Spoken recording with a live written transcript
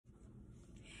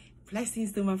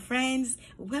Blessings to my friends.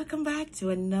 Welcome back to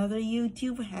another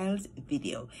YouTube health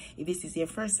video. If this is your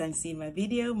first time seeing my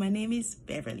video, my name is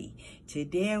Beverly.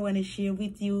 Today I want to share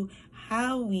with you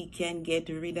how we can get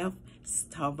rid of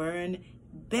stubborn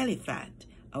belly fat.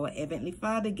 Our Heavenly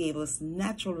Father gave us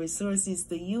natural resources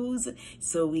to use,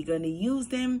 so we're going to use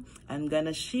them. I'm going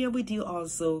to share with you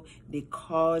also the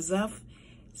cause of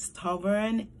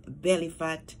stubborn belly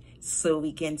fat so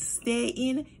we can stay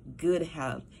in good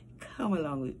health. Come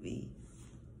along with me.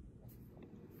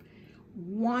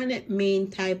 One main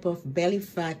type of belly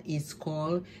fat is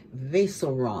called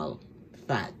visceral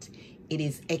fat. It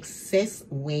is excess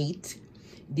weight,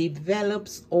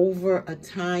 develops over a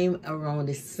time around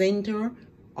the center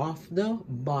of the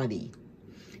body.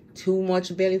 Too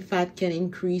much belly fat can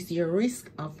increase your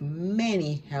risk of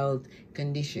many health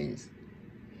conditions.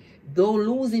 Though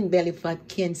losing belly fat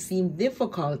can seem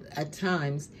difficult at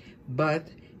times, but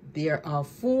there are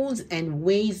foods and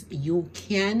ways you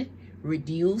can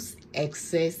reduce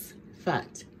excess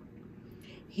fat.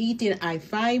 Eating high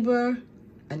fiber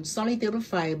and soluble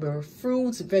fiber,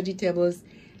 fruits, vegetables,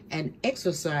 and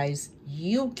exercise,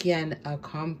 you can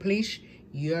accomplish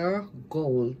your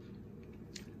goal.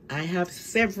 I have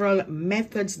several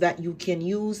methods that you can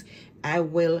use. I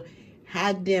will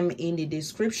add them in the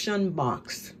description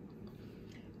box.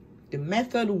 The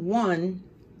method one,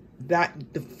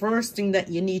 that the first thing that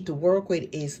you need to work with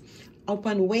is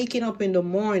upon waking up in the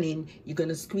morning, you're going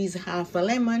to squeeze half a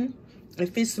lemon.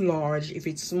 If it's large, if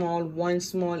it's small, one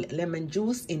small lemon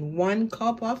juice in 1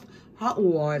 cup of hot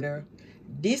water.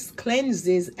 This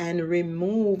cleanses and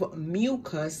removes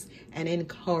mucus and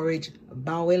encourage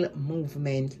bowel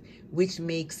movement, which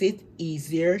makes it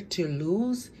easier to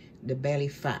lose the belly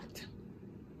fat.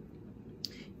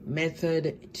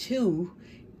 Method 2,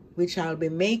 which I'll be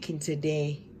making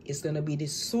today, is going to be the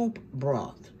soup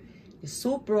broth. The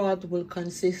soup broth will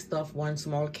consist of 1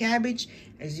 small cabbage,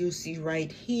 as you see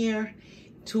right here,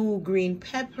 2 green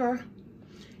pepper,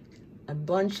 a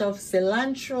bunch of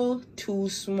cilantro, 2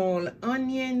 small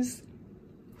onions,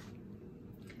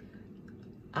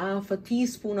 half a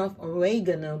teaspoon of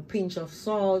oregano, pinch of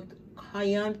salt,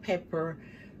 cayenne pepper,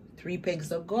 3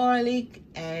 pegs of garlic,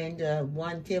 and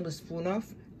 1 tablespoon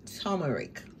of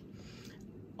turmeric.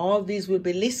 All these will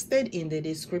be listed in the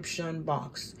description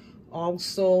box.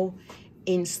 Also,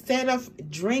 instead of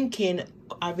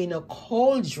having a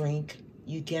cold drink,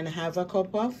 you can have a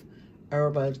cup of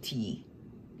herbal tea.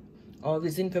 All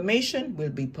this information will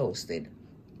be posted.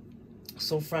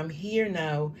 So from here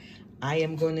now, I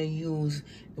am going to use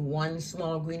 1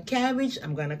 small green cabbage.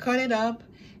 I'm going to cut it up,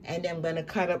 and I'm going to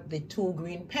cut up the 2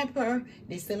 green pepper,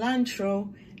 the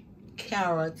cilantro,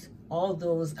 carrot. All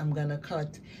those I'm gonna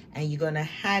cut, and you're gonna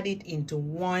add it into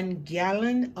 1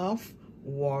 gallon of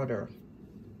water.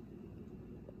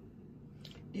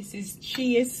 This is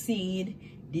chia seed.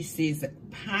 This is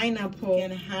pineapple. You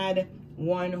can add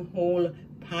 1 whole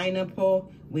pineapple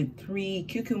with 3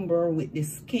 cucumber with the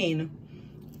skin,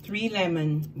 3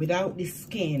 lemon without the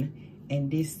skin, and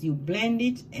this you blend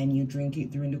it and you drink it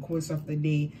during the course of the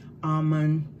day.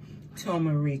 Almond,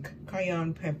 turmeric,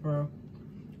 cayenne pepper,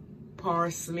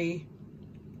 parsley,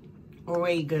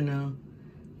 oregano,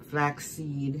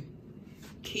 flaxseed,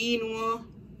 quinoa,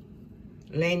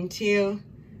 lentil,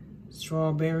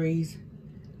 strawberries,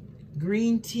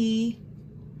 green tea.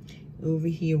 Over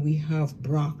here we have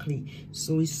broccoli.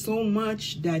 So it's so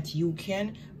much that you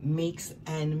can mix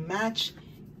and match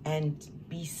and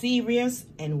be serious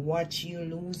and watch you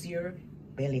lose your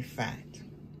belly fat.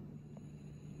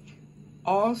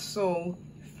 Also,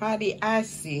 fatty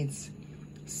acids,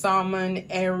 salmon,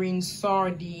 herring,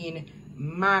 sardine,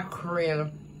 mackerel,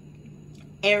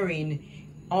 herring,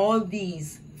 all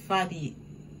these fatty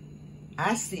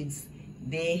acids,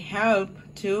 they help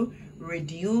to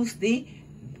reduce the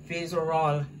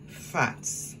visceral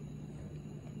fats.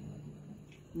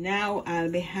 Now I'll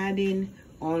be adding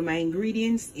all my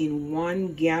ingredients in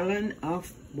 1 gallon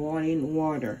of boiling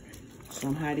water. So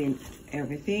I'm adding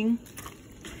everything: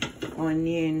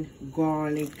 onion,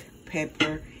 garlic,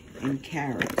 pepper, and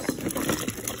carrots.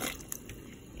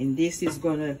 And this is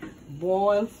gonna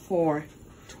boil for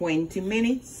 20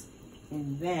 minutes,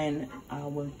 and then I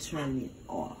will turn it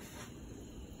off.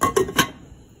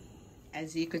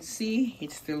 As you could see,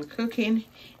 it's still cooking.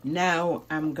 Now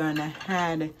I'm gonna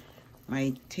add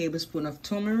my tablespoon of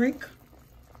turmeric,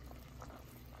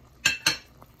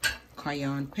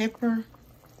 cayenne pepper,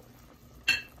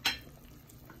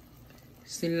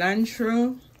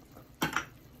 cilantro,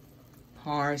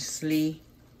 parsley,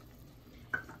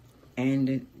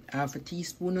 and half a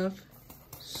teaspoon of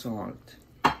salt.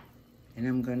 And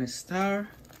I'm gonna stir,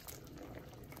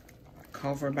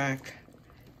 cover back,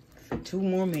 2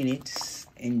 more minutes,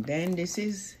 and then this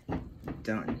is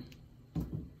done.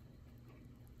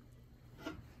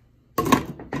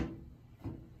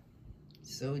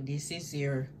 So this is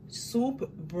your soup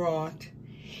broth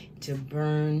to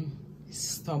burn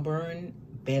stubborn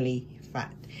belly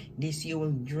fat. This you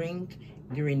will drink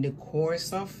during the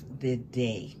course of the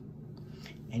day,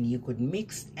 and you could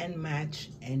mix and match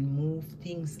and move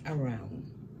things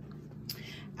around.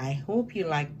 I hope you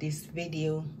like this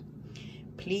video.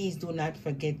 Please do not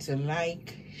forget to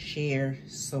like, share,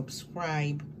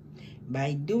 subscribe.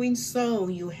 By doing so,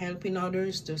 you're helping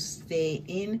others to stay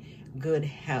in good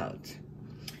health.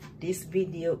 This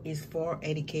video is for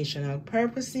educational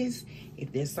purposes.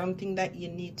 If there's something that you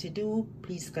need to do,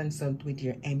 please consult with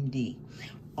your MD.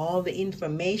 All the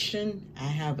information, I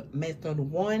have method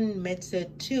 1,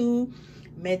 method 2,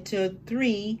 method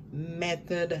 3,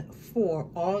 method 4.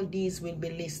 All these will be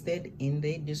listed in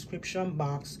the description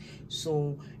box,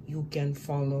 so you can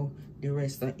follow the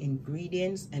rest of the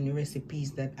ingredients and the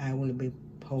recipes that I will be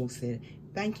posted.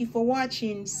 Thank you for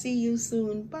watching. See you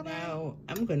soon. Bye-bye. Now,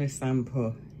 I'm going to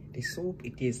sample the soup.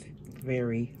 It is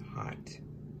very hot.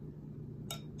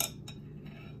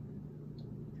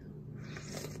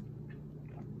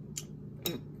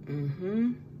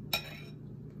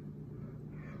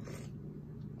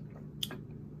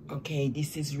 Okay,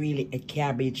 this is really a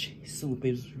cabbage soup.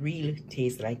 It really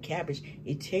tastes like cabbage.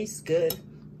 It tastes good.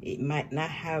 It might not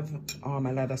have a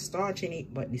lot of starch in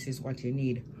it, but this is what you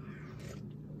need